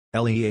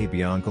L-Ea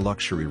Bianca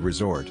Luxury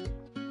Resort.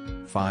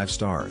 5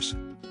 stars.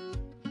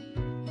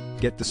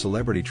 Get the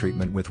celebrity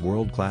treatment with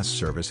world-class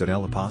service at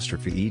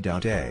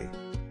L''E.A.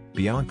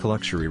 Bianca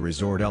Luxury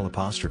Resort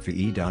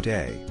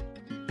L''E.A.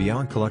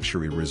 Bianca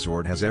Luxury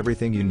Resort has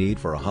everything you need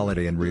for a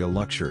holiday in real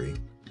luxury.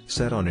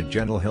 Set on a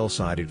gentle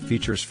hillside, it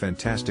features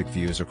fantastic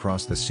views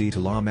across the sea to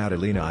La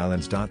Maddalena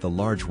Islands. The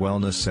large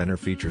wellness center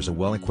features a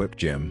well-equipped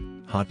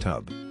gym, hot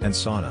tub, and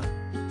sauna.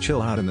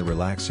 Chill out in the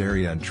relax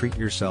area and treat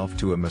yourself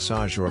to a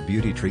massage or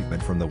beauty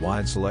treatment from the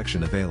wide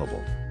selection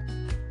available.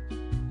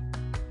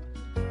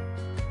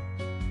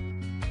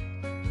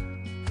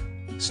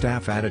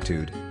 Staff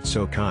attitude,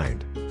 so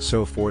kind,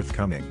 so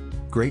forthcoming,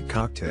 great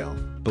cocktail,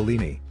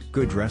 Bellini,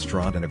 good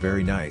restaurant and a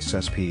very nice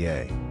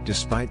SPA,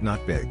 despite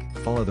not big.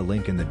 Follow the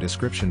link in the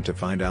description to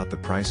find out the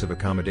price of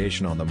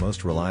accommodation on the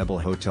most reliable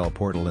hotel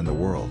portal in the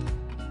world.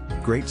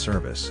 Great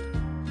service.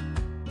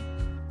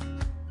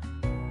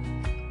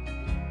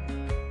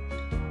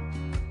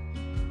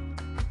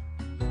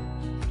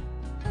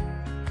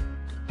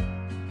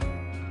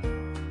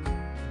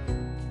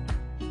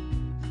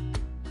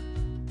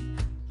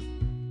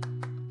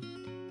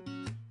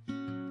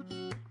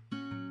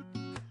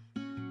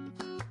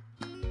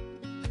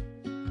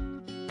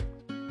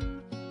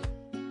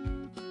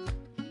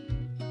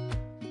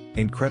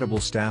 Incredible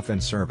staff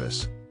and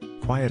service.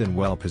 Quiet and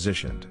well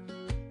positioned.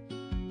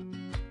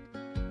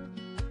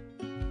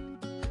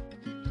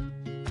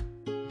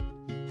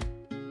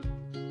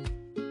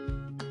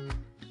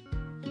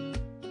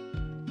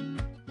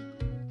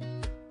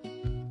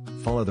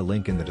 Follow the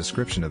link in the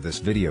description of this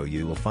video.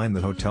 You will find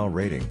the hotel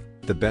rating,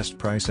 the best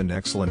price and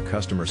excellent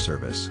customer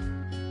service.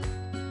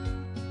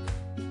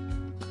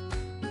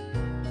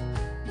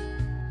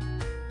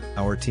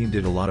 Our team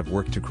did a lot of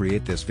work to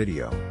create this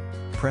video.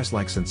 Press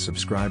likes and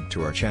subscribe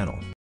to our channel.